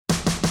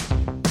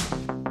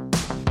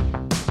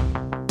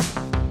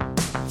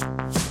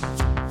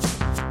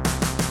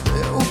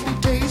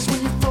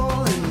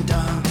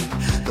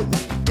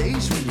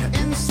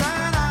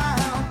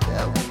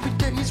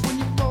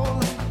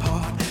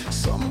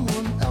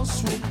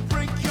else will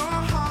break your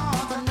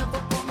heart. I'm never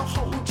gonna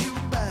hold you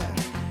back.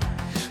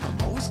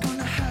 I'm always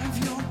gonna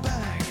have your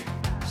back.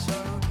 So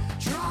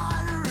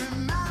try to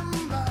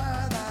remember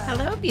that.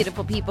 Hello,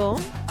 beautiful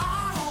people.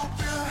 I hope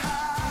you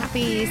have.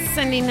 Happy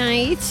Sunday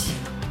night.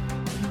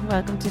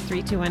 Welcome to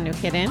 321 No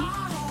Kidding.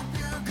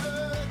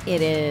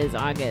 It is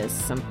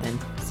August something,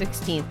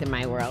 16th in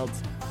my world.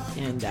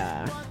 And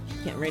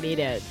getting ready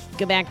to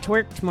go back to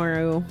work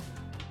tomorrow.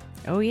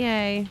 Oh,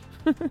 yay.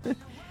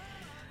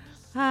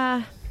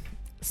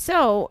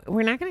 So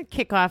we're not going to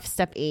kick off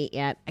step 8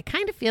 yet. I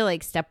kind of feel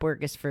like step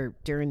work is for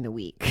during the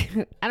week.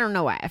 I don't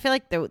know why. I feel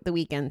like the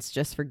weekend's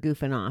just for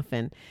goofing off.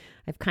 And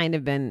I've kind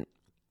of been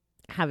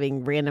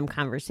having random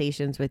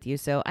conversations with you.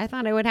 So I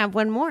thought I would have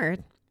one more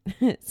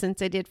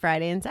since I did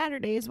Friday and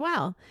Saturday as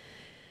well.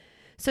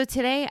 So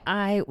today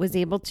I was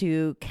able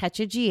to catch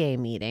a GA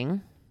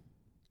meeting,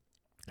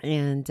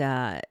 and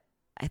I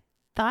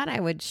thought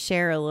I would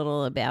share a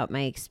little about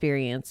my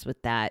experience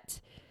with that.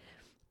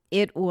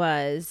 It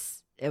was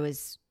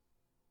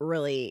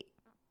really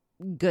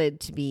good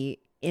to be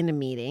in a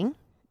meeting.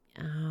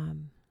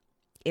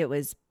 It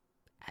was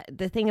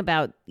the thing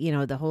about,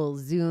 the whole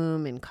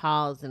Zoom and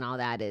calls and all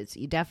that is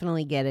you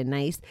definitely get a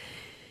nice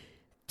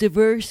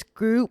diverse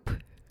group.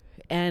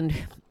 And,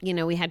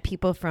 we had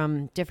people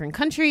from different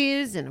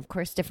countries and, of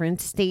course,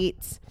 different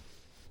states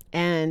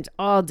and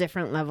all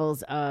different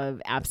levels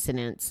of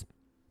abstinence.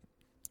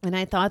 And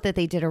I thought that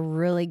they did a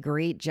really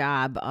great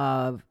job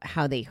of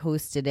how they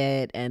hosted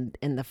it and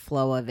the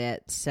flow of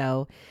it.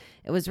 So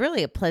it was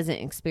really a pleasant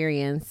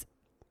experience.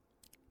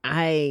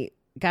 I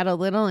got a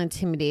little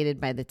intimidated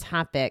by the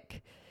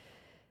topic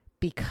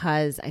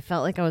because I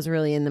felt like I was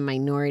really in the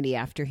minority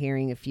after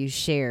hearing a few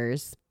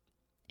shares.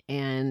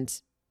 And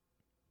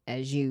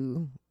as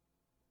you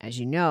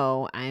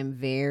know, I'm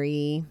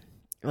very,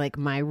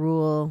 my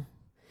rule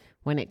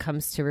when it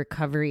comes to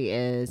recovery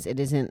is it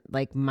isn't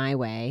like my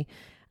way.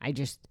 I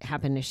just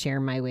happen to share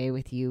my way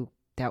with you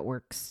that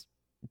works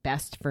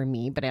best for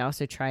me. But I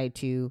also try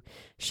to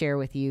share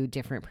with you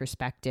different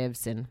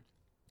perspectives and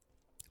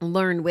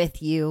learn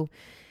with you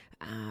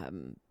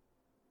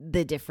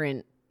the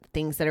different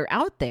things that are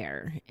out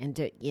there and,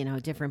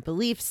 different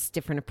beliefs,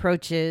 different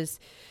approaches.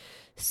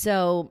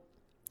 So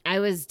I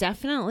was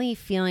definitely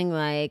feeling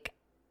like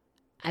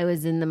I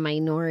was in the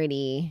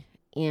minority,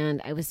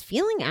 and I was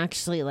feeling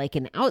actually like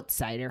an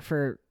outsider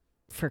for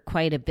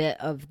quite a bit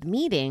of the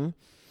meeting.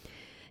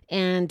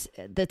 And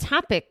the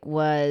topic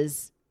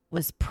was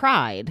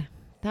pride.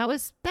 That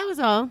was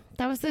all.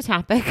 That was the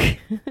topic.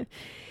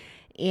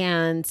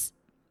 And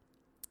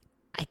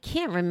I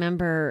can't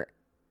remember.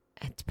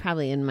 It's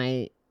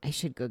probably I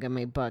should go get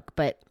my book,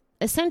 but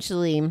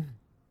essentially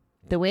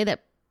the way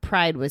that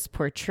pride was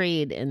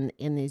portrayed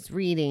in these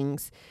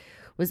readings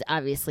was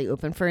obviously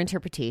open for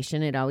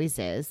interpretation. It always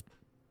is.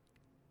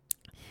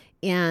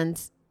 And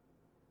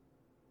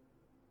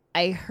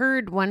I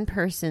heard one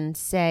person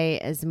say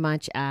as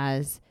much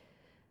as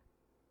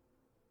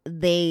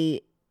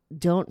they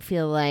don't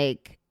feel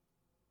like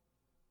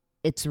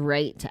it's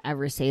right to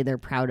ever say they're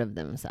proud of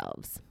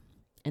themselves.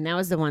 And that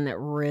was the one that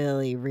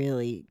really,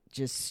 really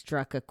just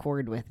struck a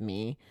chord with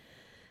me.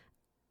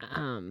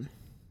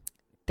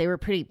 They were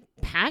pretty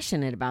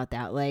passionate about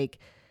that.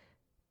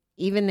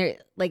 Even there,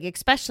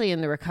 especially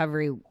in the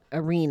recovery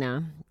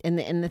arena. And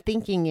the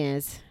thinking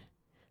is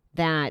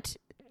that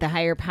the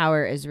higher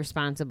power is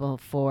responsible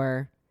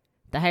for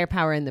the higher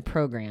power in the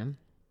program,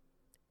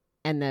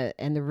 and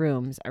the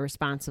rooms are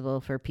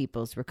responsible for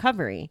people's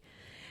recovery.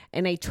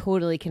 And I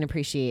totally can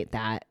appreciate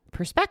that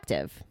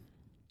perspective.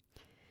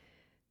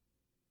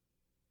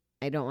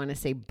 I don't want to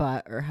say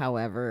but or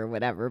however or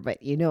whatever, but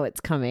it's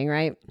coming,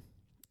 right?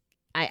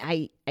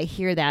 I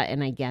hear that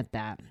and I get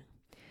that.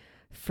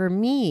 For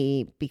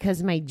me,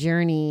 because my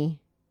journey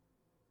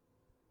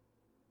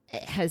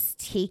has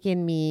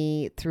taken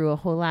me through a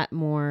whole lot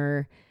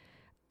more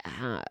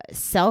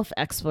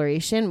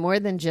self-exploration, more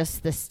than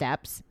just the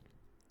steps.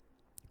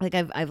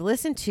 I've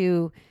listened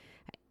to,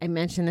 I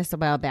mentioned this a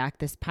while back,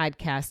 this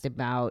podcast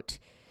about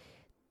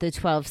the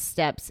 12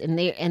 steps, and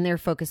they're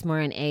focused more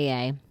on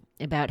AA,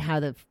 about how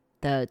the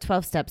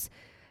 12 steps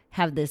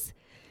have this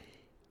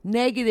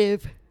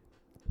negative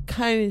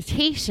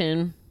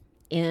connotation,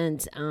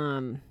 and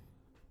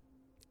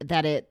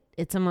that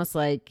it's almost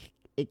like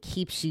it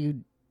keeps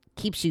you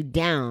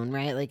down,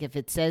 right? Like if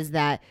it says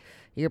that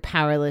you're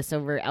powerless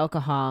over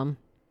alcohol,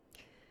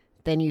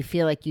 then you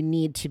feel like you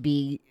need to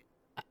be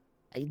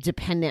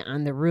dependent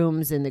on the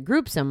rooms and the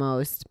groups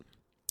almost,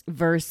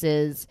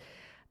 versus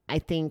I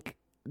think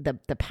the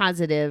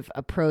positive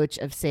approach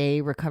of,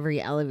 say,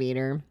 Recovery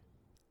Elevator,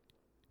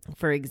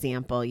 for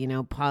example.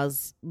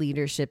 Paul's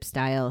leadership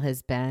style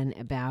has been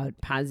about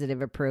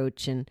positive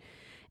approach and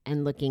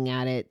looking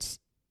at it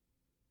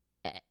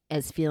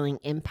as feeling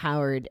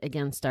empowered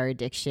against our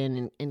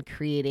addiction and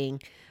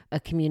creating a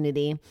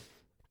community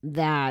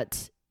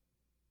that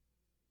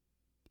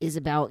is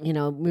about,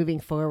 moving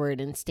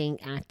forward and staying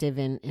active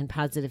in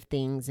positive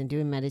things and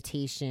doing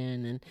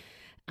meditation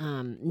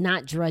and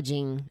not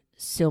drudging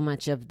so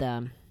much of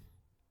the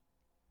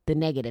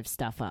negative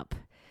stuff up.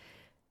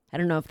 I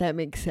don't know if that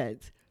makes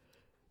sense.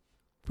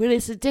 But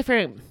it's a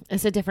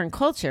different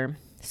culture.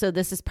 So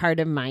this is part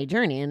of my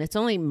journey, and it's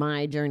only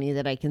my journey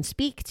that I can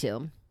speak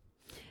to.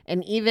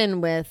 And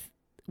even with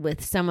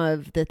some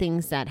of the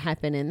things that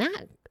happen in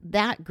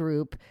that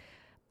group,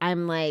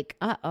 I'm like,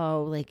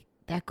 uh-oh, like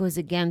that goes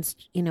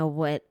against,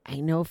 what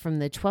I know from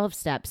the 12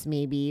 steps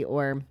maybe,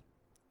 or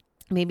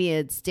maybe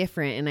it's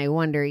different. And I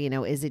wonder,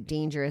 is it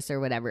dangerous or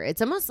whatever?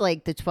 It's almost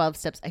like the 12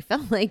 steps. I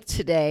felt like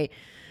today,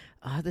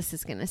 this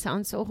is going to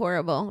sound so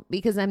horrible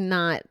because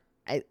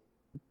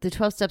the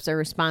 12 steps are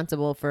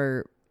responsible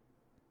for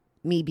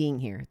me being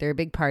here. They're a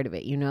big part of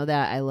it. You know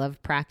that. I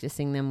love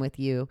practicing them with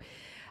you.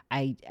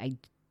 I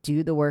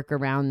do the work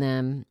around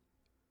them.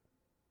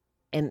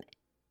 And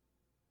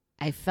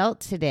I felt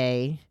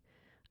today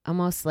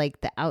almost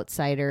like the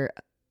outsider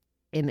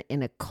in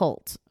a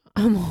cult,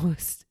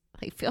 almost.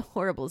 I feel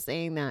horrible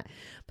saying that,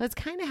 but it's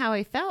kind of how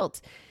I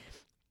felt,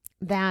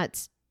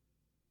 that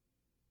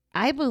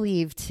I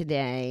believe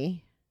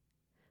today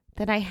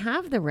that I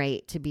have the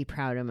right to be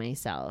proud of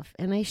myself,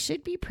 and I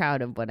should be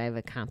proud of what I've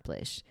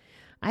accomplished.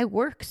 I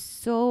work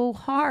so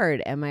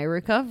hard at my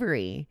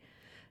recovery,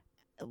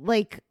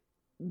 like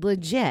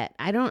legit.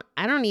 I don't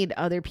need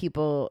other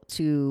people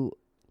to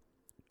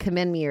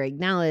commend me or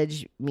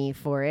acknowledge me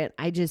for it.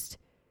 I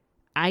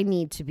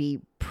need to be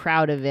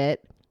proud of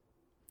it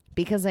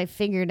because I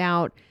figured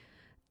out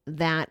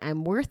that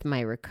I'm worth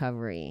my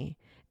recovery,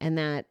 and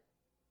that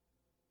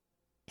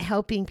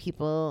helping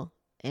people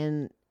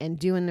and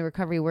doing the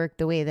recovery work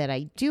the way that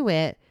I do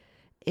it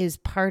is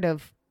part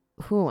of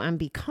who I'm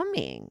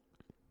becoming.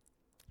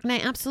 And I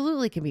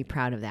absolutely can be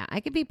proud of that.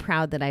 I could be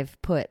proud that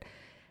I've put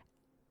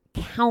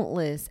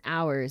countless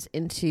hours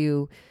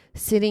into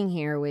sitting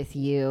here with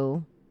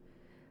you,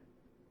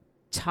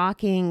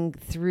 talking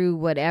through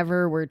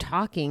whatever we're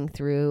talking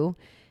through,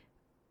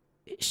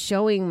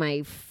 showing my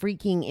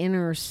freaking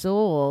inner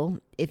soul.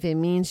 If it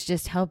means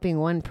just helping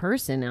one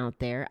person out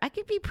there, I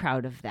could be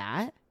proud of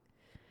that.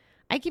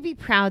 I could be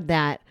proud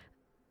that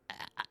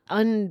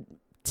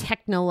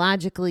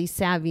untechnologically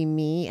savvy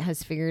me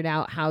has figured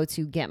out how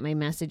to get my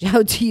message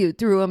out to you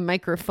through a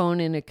microphone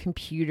and a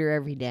computer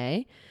every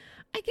day.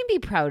 I can be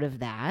proud of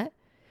that.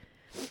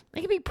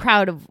 I can be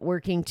proud of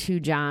working 2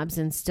 jobs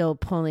and still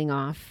pulling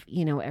off,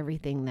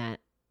 everything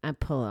that I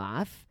pull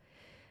off.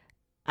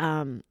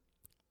 And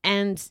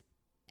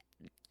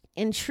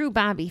in true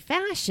Bobby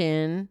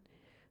fashion,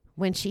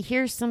 when she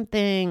hears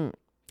something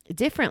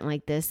different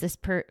like this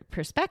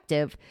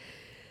perspective,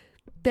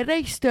 then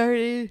I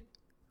started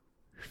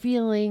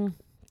feeling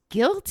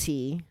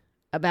guilty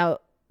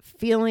about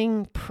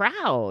feeling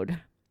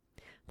proud.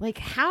 Like,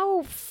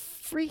 how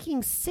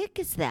freaking sick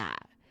is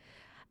that?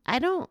 I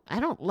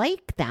don't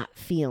like that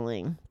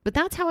feeling, but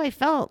that's how I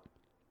felt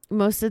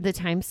most of the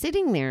time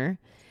sitting there.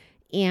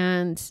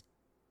 And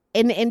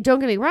don't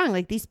get me wrong,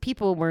 like, these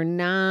people were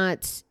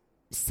not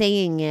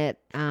saying it.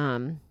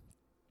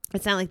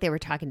 It's not like they were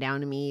talking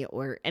down to me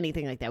or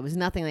anything like that. It was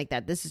nothing like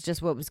that. This is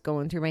just what was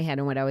going through my head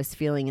and what I was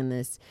feeling in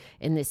this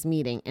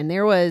meeting. And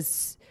there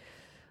was,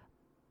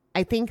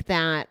 I think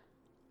that,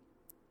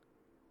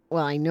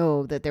 well, I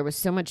know that there was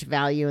so much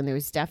value, and there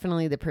was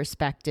definitely the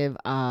perspective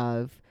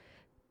of,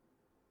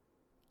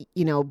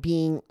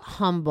 being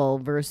humble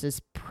versus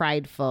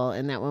prideful.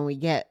 And that when we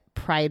get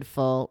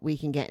prideful, we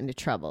can get into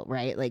trouble,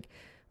 right? Like,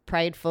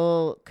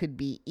 prideful could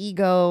be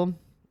ego.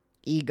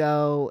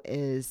 Ego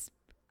is,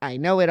 I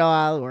know it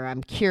all, or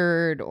I'm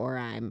cured, or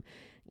I'm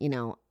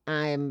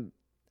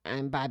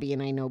Bobby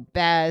and I know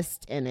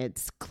best, and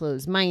it's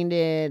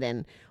closed-minded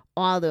and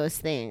all those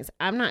things.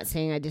 I'm not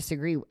saying I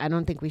disagree. I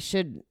don't think we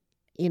should,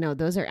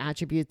 those are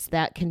attributes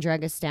that can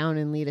drag us down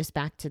and lead us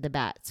back to the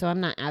bat. So I'm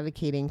not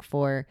advocating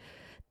for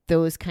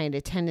those kind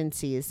of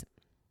tendencies.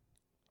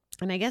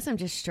 And I guess I'm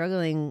just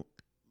struggling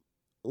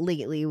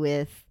lately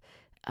with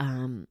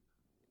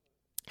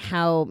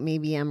how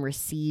maybe I'm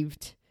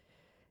received.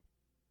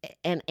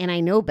 And I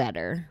know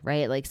better,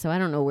 right? Like, so I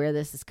don't know where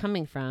this is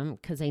coming from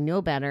because I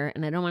know better.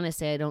 And I don't want to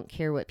say I don't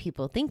care what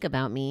people think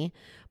about me,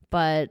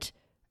 but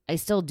I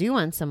still do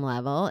on some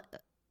level.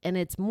 And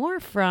it's more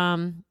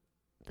from,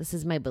 this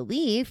is my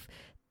belief,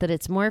 that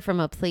it's more from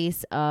a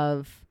place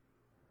of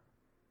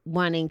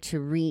wanting to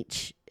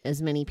reach as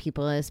many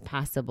people as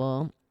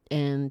possible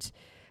and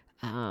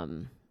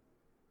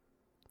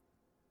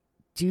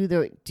do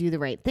the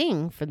right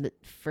thing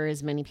for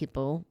as many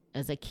people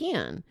as I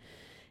can.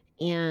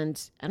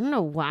 And I don't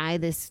know why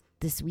this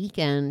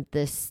weekend,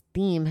 this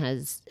theme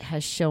has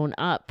shown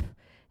up.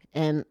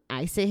 And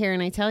I sit here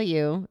and I tell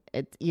you,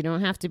 you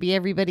don't have to be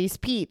everybody's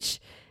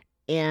peach.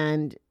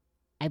 And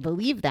I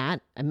believe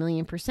that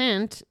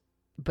 1,000,000%,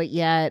 but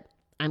yet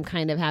I'm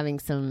kind of having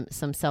some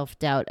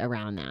self-doubt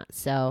around that.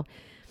 So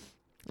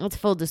that's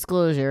full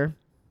disclosure.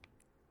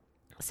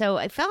 So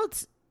I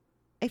felt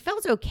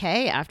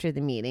okay after the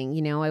meeting.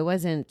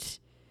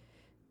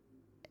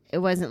 It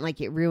wasn't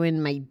like it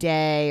ruined my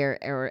day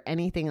or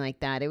anything like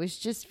that. It was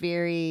just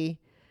very,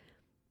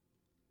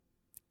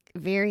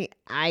 very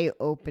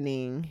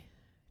eye-opening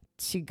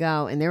to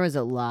go, and there was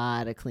a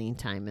lot of clean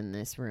time in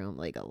this room,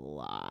 like a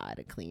lot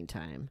of clean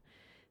time.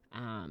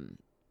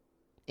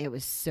 It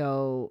was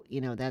so,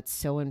 that's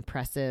so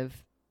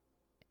impressive.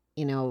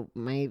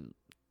 My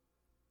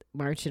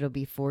March, it'll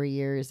be 4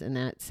 years, and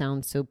that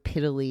sounds so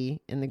piddly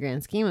in the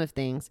grand scheme of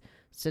things.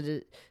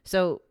 So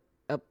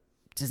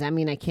does that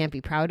mean I can't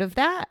be proud of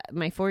that?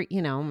 My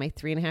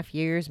 3.5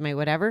 years, my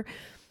whatever.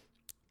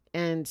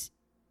 And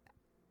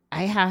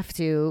I have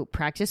to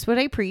practice what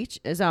I preach,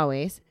 as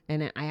always.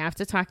 And I have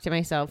to talk to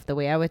myself the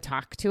way I would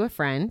talk to a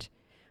friend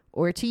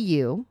or to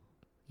you.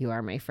 You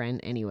are my friend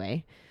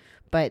anyway.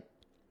 But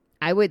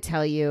I would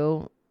tell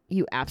you,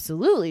 you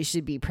absolutely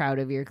should be proud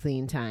of your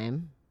clean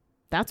time.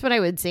 That's what I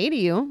would say to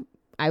you.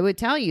 I would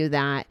tell you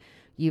that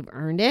you've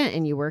earned it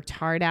and you worked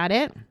hard at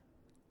it.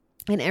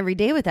 And every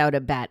day without a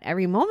bet,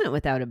 every moment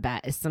without a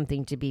bet is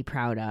something to be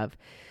proud of,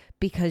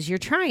 because you're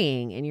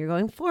trying and you're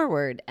going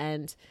forward.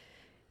 And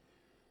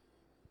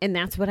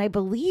that's what I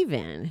believe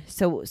in.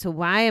 So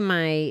why am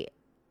I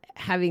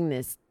having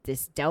this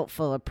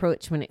doubtful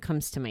approach when it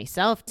comes to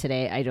myself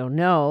today? I don't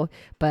know,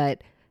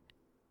 but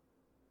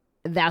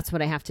that's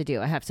what I have to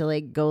do. I have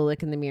to go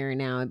look in the mirror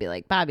now and be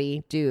like,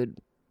 Bobby, dude,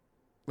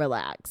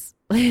 relax.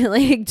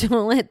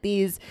 Don't let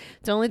these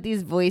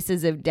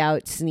voices of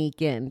doubt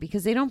sneak in,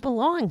 because they don't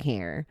belong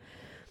here.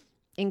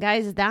 And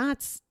guys,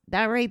 that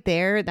right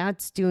there,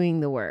 that's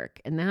doing the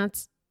work. And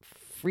that's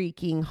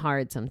freaking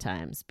hard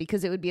sometimes,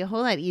 because it would be a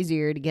whole lot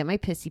easier to get my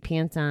pissy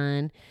pants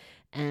on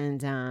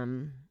and,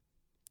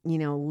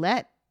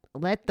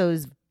 let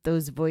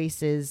those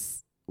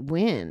voices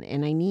win.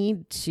 And I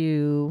need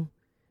to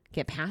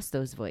get past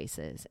those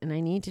voices, and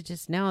I need to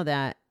just know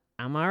that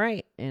I'm all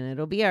right and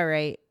it'll be all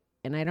right.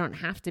 And I don't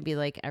have to be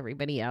like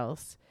everybody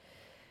else.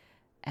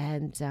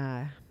 And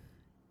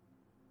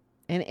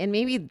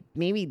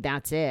maybe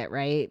that's it,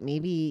 right?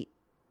 Maybe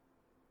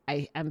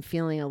I'm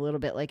feeling a little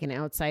bit like an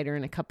outsider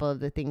in a couple of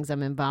the things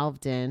I'm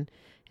involved in.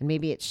 And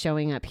maybe it's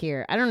showing up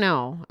here. I don't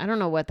know. I don't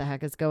know what the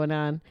heck is going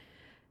on.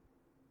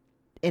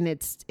 And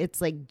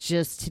it's like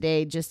just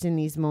today, just in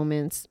these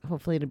moments.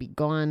 Hopefully it'll be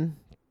gone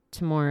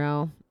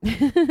tomorrow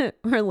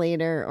or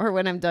later, or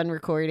when I'm done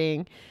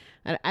recording.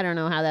 I don't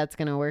know how that's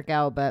going to work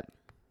out, but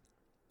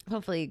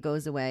hopefully it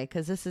goes away,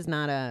 because this is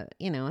not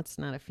it's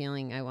not a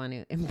feeling I want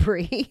to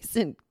embrace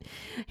and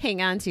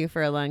hang on to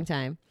for a long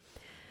time.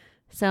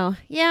 So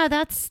yeah,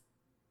 that's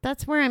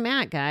where I'm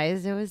at,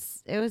 guys. It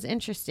was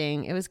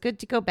interesting. It was good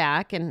to go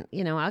back, and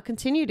I'll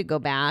continue to go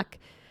back.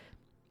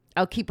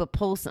 I'll keep a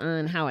pulse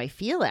on how I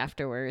feel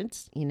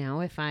afterwards.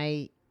 If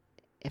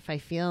I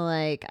feel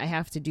like I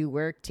have to do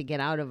work to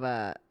get out of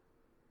a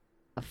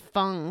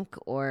funk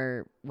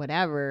or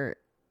whatever,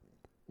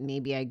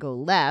 maybe I go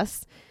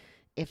less.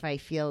 If I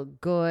feel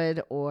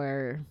good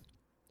or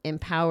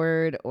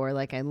empowered or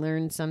like I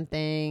learned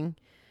something,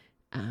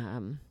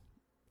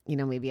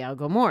 maybe I'll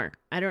go more.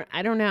 I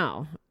don't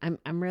know.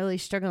 I'm really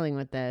struggling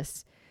with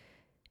this,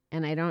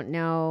 and I don't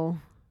know.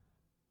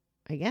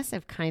 I guess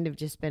I've kind of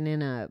just been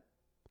in a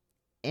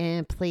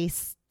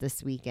place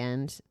this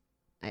weekend.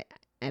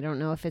 I don't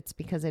know if it's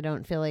because I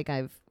don't feel like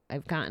I've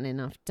gotten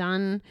enough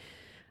done.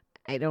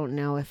 I don't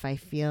know if I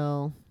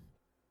feel,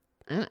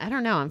 I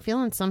don't know. I'm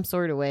feeling some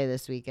sort of way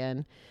this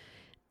weekend.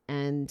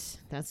 And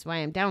that's why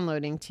I'm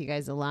downloading to you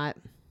guys a lot.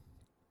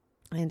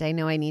 And I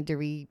know I need to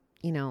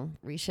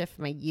reshift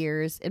my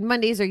gears. And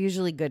Mondays are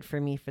usually good for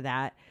me for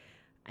that.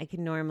 I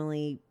can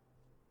normally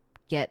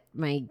get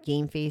my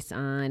game face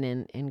on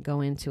and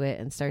go into it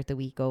and start the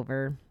week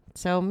over.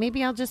 So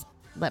maybe I'll just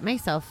let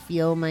myself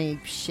feel my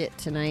shit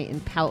tonight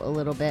and pout a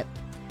little bit.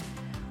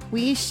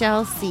 We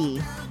shall see.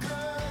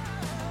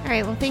 All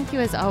right. Well, thank you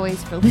as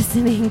always for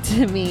listening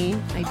to me.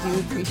 I do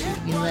appreciate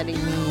you letting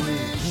me,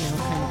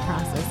 kind of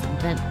process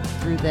and vent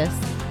through this.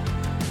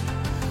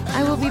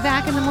 I will be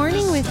back in the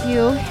morning with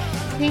you.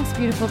 Thanks,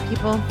 beautiful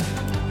people.